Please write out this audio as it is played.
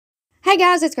Hey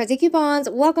guys, it's Craz-E Coupons.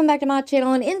 Welcome back to my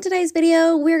channel, and in today's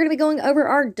video, we're going to be going over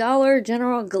our Dollar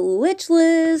General glitch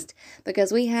list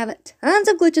because we have tons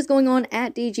of glitches going on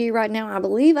at DG right now. I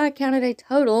believe I counted a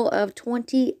total of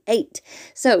 28.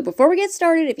 So before we get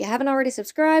started, if you haven't already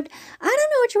subscribed, I don't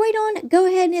know what you're waiting on. Go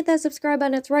ahead and hit that subscribe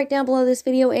button. It's right down below this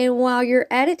video, and while you're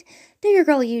at it, do your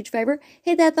girl a huge favor,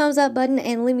 hit that thumbs up button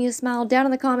and leave me a smile down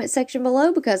in the comment section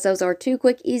below because those are two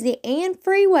quick, easy, and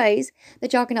free ways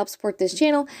that y'all can help support this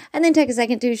channel, and then take a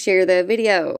second to share the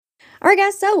video. Alright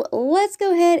guys, so let's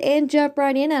go ahead and jump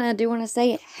right in, and I do want to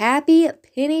say happy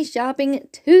Penny Shopping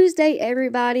Tuesday,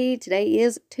 everybody. Today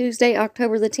is Tuesday,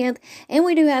 October the 10th, and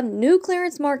we do have new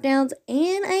clearance markdowns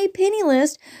and a penny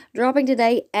list dropping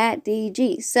today at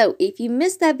DG. So if you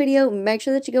missed that video, make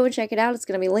sure that you go and check it out. It's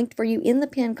going to be linked for you in the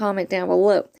pinned comment down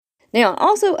below. Now, I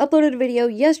also uploaded a video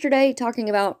yesterday talking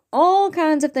about all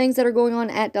kinds of things that are going on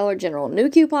at Dollar General. New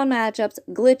coupon matchups,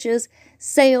 glitches,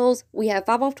 sales. We have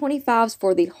 5 off 25s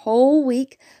for the whole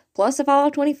week, plus a 5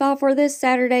 off 25 for this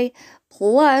Saturday.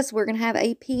 Plus, we're going to have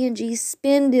a P&G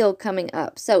spin deal coming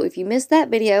up. So if you missed that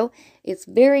video, it's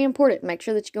very important. Make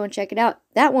sure that you go and check it out.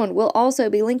 That one will also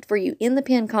be linked for you in the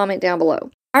pinned comment down below.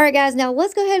 Alright guys, now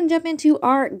let's go ahead and jump into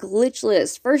our glitch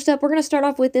list. First up, we're going to start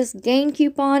off with this Gain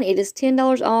coupon. It is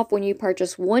 $10 off when you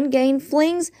purchase one Gain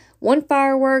Flings, one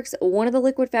Fireworks, one of the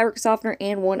liquid fabric softener,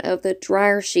 and one of the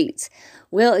dryer sheets.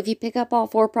 Well, if you pick up all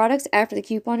 4 products after the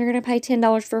coupon, you're going to pay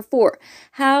 $10 for 4.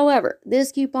 However,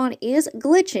 this coupon is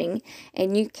glitching,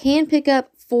 and you can pick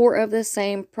up 4 of the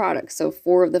same products. So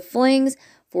 4 of the Flings,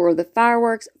 4 of the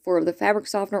Fireworks, 4 of the fabric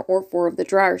softener, or 4 of the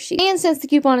dryer sheet. And since the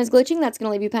coupon is glitching, that's going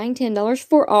to leave you paying $10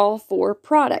 for all 4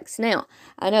 products. Now,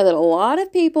 I know that a lot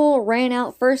of people ran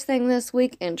out first thing this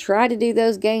week and tried to do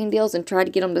those Gain deals and tried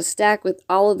to get them to stack with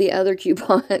all of the other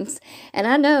coupons. And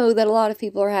I know that a lot of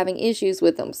people are having issues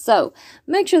with them. So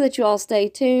make sure that you all stay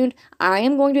tuned. I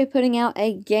am going to be putting out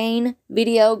a Gain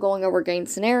video going over Gain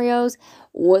scenarios,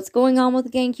 what's going on with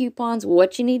the Gain coupons,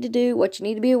 what you need to do, what you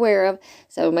need to be aware of.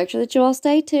 So make sure that you all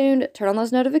stay tuned, turn on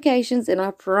those notifications, and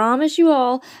I promise you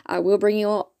all, I will bring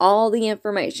you all the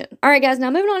information. Alright guys,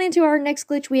 now moving on into our next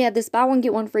glitch, we have this buy one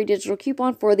get one free digital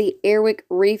coupon for the Airwick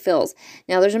refills.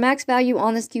 Now there's a max value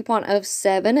on this coupon of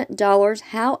 $7.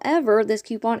 However, this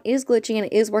coupon is glitching and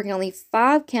it is working on the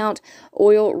 5-count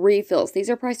oil refills. These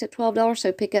are priced at $12,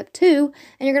 so pick up 2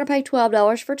 and you're going to pay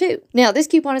 $12 for 2. Now this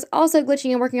coupon is also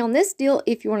glitching and working on this deal.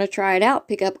 If you want to try it out,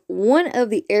 pick up one of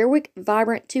the Airwick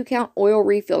Vibrant 2-count oil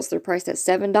refills. They're priced at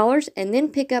 $7, and then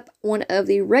pick up one of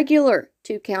the regular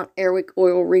 2-count Airwick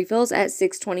oil refills at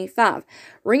 $6.25.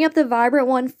 Ring up the Vibrant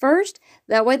one first.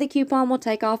 That way the coupon will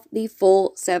take off the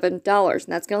full $7. And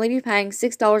that's going to leave you paying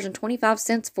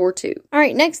 $6.25 for 2.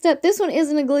 Alright, next up, this one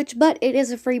isn't a glitch, but it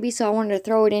is a freebie, so I wanted to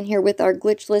throw it in here with our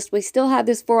glitch list. We still have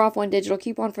this 4 off 1 digital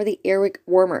coupon for the Airwick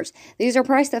warmers. These are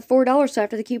priced at $4, so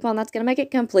after the coupon, that's going to make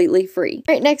it completely free.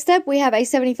 Alright, next up, we have a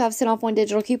 75-cent off 1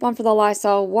 digital coupon for the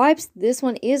Lysol wipes. This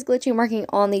one is glitching, working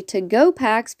on the to-go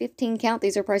packs, 15 count.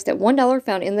 These are priced at $1,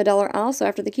 found in the dollar aisle, so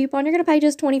after the coupon, you're going to pay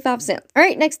just 25 cents.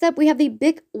 Alright, next up, we have the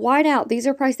Bic Whiteout. These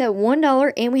are priced at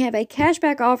 $1, and we have a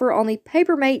cashback offer on the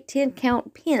Papermate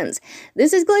 10-count pens.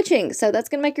 This is glitching, so that's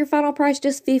going to make your final price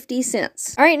just 50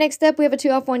 cents. Alright, next up, we have a 2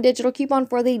 off 1 digital coupon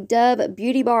for the Dove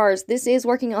Beauty Bars. This is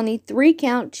working on the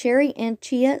 3-count cherry and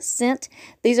chia scent.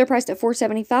 These are priced at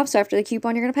 $4.75, so after the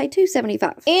coupon, you're going to pay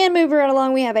 $2.75. And moving right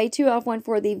along, we have a 2 off 1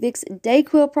 for the Vicks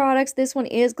DayQuil products. This one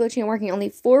is glitching and working on the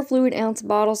 4 fluid ounce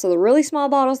bottles, so the really small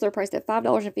bottles, they're priced at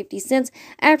 $5.50.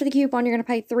 After the coupon, you're going to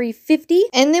pay $3.50.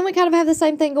 And then we kind of have the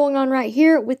same thing going on right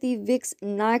here with the Vicks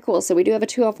NyQuil. So we do have a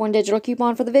 2 off 1 digital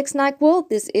coupon for the Vicks NyQuil.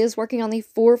 This is working on the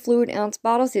 4 fluid ounce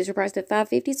bottles. These are priced at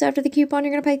 $5.50. So after the coupon,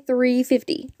 you're going to pay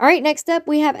 $3.50. All right, next up,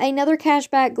 we have another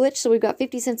cashback glitch. So we've got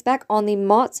 50 cents back on the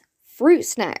Mott's fruit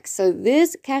snacks. So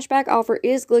this cashback offer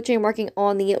is glitching, working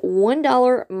on the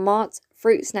 $1 Mott's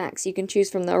fruit snacks. You can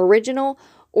choose from the original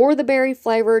or the berry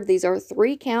flavored. These are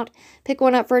 3 count. Pick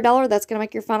one up for $1. That's going to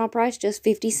make your final price just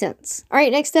 50 cents. All right,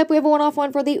 next up, we have a 1 off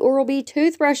 1 for the Oral-B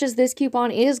toothbrushes. This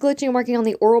coupon is glitching and working on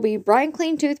the Oral-B Bright and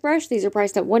Clean toothbrush. These are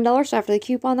priced at $1, so after the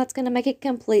coupon, that's going to make it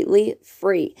completely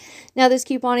free. Now, this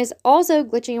coupon is also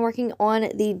glitching and working on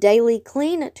the Daily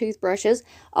Clean toothbrushes,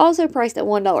 also priced at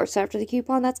 $1, so after the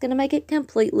coupon, that's going to make it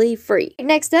completely free.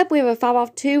 Next up, we have a 5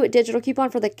 off 2 digital coupon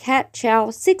for the Cat Chow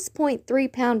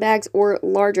 6.3 pound bags or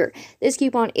larger. This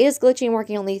coupon coupon is glitchy and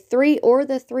working on the 3 or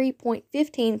the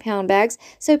 3.15 pound bags.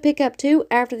 So pick up 2.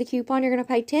 After the coupon, you're going to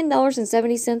pay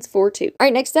 $10.70 for 2. All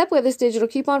right, next up, we have this digital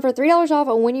coupon for $3 off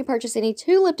when you purchase any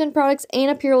 2 Lipton products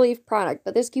and a Pure Leaf product.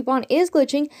 But this coupon is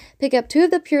glitching. Pick up 2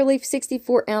 of the Pure Leaf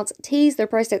 64-ounce teas. They're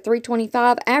priced at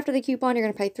 $3.25. After the coupon, you're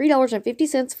going to pay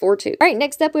 $3.50 for 2. All right,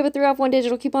 next up, we have a 3 off 1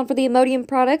 digital coupon for the Imodium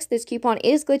products. This coupon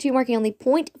is glitchy, working on the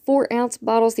 0.4 ounce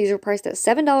bottles. These are priced at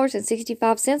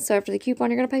 $7.65. So after the coupon,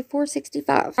 you're going to pay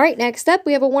 $4.65. All right, next up,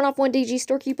 we have a 1 off 1 DG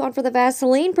store coupon for the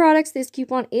Vaseline products. This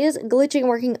coupon is glitching,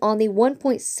 working on the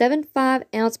 1.75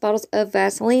 ounce bottles of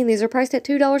Vaseline. These are priced at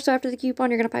 $2. So after the coupon,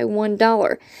 you're going to pay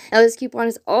 $1. Now, this coupon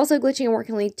is also glitching and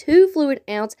working on the 2 fluid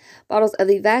ounce bottles of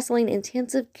the Vaseline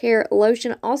Intensive Care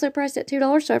Lotion, also priced at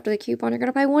 $2. So after the coupon, you're going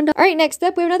to pay $1. All right, next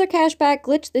up, we have another cashback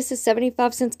glitch. This is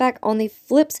 75 cents back on the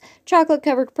Flips chocolate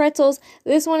covered pretzels.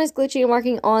 This one is glitchy and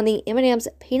working on the M&M's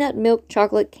peanut milk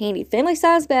chocolate candy family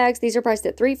size bags. These are priced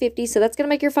at $3.50, so that's going to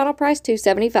make your final price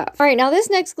 $2.75. All right, now this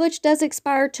next glitch does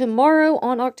expire tomorrow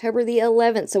on October the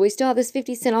 11th, so we still have this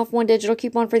 50 cent off 1 digital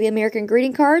coupon for the American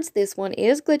greeting cards. This one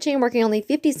is glitching and working on the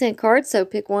 50-cent cards, so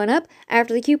pick one up.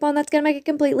 After the coupon, that's going to make it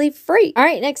completely free. All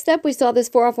right, next up, we still have this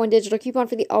 4 off 1 digital coupon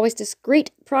for the Always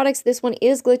Discreet products. This one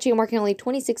is glitching and working on the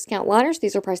 26 count liners.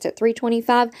 These are priced at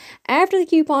 $3.25. After the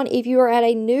coupon, if you are at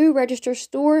a new register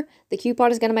store, the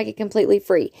coupon is going to make it completely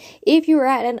free. If you are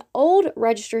at an old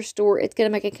register store, it's going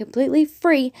to make it completely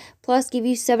free, plus give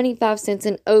you 75 cents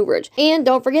in overage. And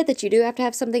don't forget that you do have to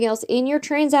have something else in your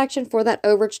transaction for that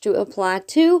overage to apply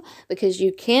to, because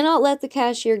you cannot let the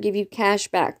cashier give you cash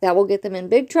back. That will get them in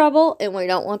big trouble, and we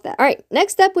don't want that. All right,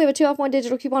 next up, we have a 2 off 1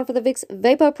 digital coupon for the Vicks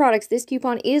Vapo products. This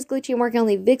coupon is glitchy and working on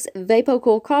the Vicks Vapo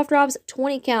Cool Cough Drops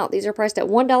 20 count. These are priced at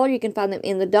 $1. You can find them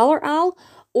in the dollar aisle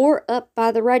or up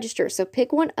by the register. So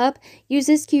pick one up. Use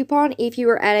this coupon. If you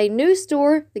are at a new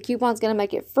store, the coupon is going to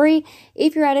make it free.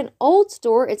 If you're at an old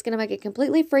store, it's going to make it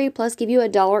completely free, plus give you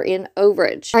 $1 in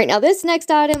overage. All right, now this next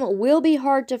item will be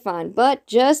hard to find, but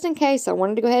just in case, I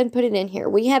wanted to go ahead and put it in here.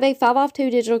 We have a 5 off 2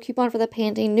 digital coupon for the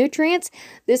Pantene Nutrients.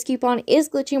 This coupon is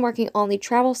glitching, working on the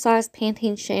travel size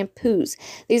Pantene shampoos.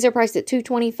 These are priced at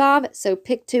 $2.25, so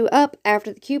pick 2 up.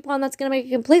 After the coupon, that's going to make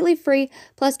it completely free,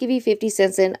 plus give you 50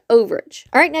 cents in overage.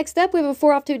 All right, next up, we have a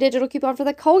 4 off 2 digital coupon for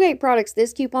the Colgate products.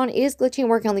 This coupon is glitching,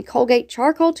 working on the Colgate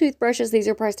charcoal toothbrushes. These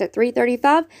are priced at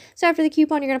 $3.35. So after the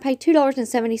coupon, you're going to pay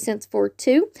 $2.70 for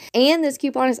 2. And this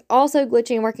coupon is also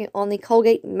glitching, working on the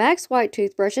Colgate Max White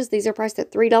toothbrushes. These are priced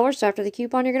at $3. So after the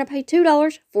coupon, you're going to pay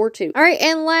 $2 for 2. All right,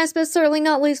 and last but certainly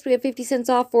not least, we have 50 cents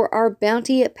off for our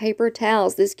Bounty paper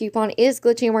towels. This coupon is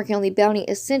glitching, working on the Bounty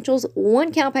Essentials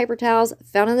 1 count paper towels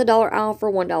found in the dollar aisle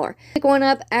for $1. Pick one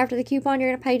up. After the coupon, you're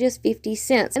going to pay just 50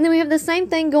 cents. And then we have the same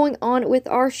thing going on with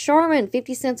our Charmin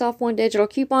 50 cents off 1 digital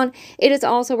coupon. It is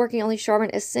also working on the Charmin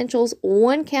Essentials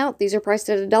 1 count. These are priced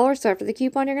at $1. So after the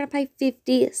coupon, you're going to pay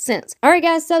 50 cents. All right,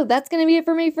 guys, so that's going to be it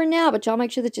for me for now. But y'all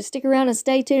make sure that you stick around and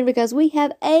stay tuned, because we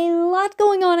have a lot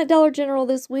going on at Dollar General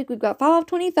this week. We've got 5 off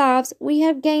 25s. We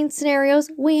have gain scenarios.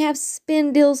 We have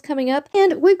spin deals coming up.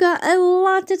 And we've got a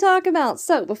lot to talk about.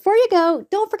 So before you go,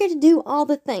 don't forget to do all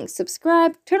the things.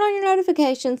 Subscribe, turn on your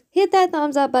notifications, hit that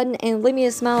thumbs up button, and leave me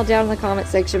a smile down in the comment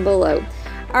section below.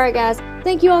 Alright guys,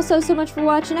 thank you all so much for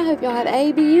watching. I hope y'all have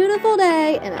a beautiful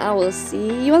day, and I will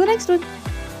see you on the next one.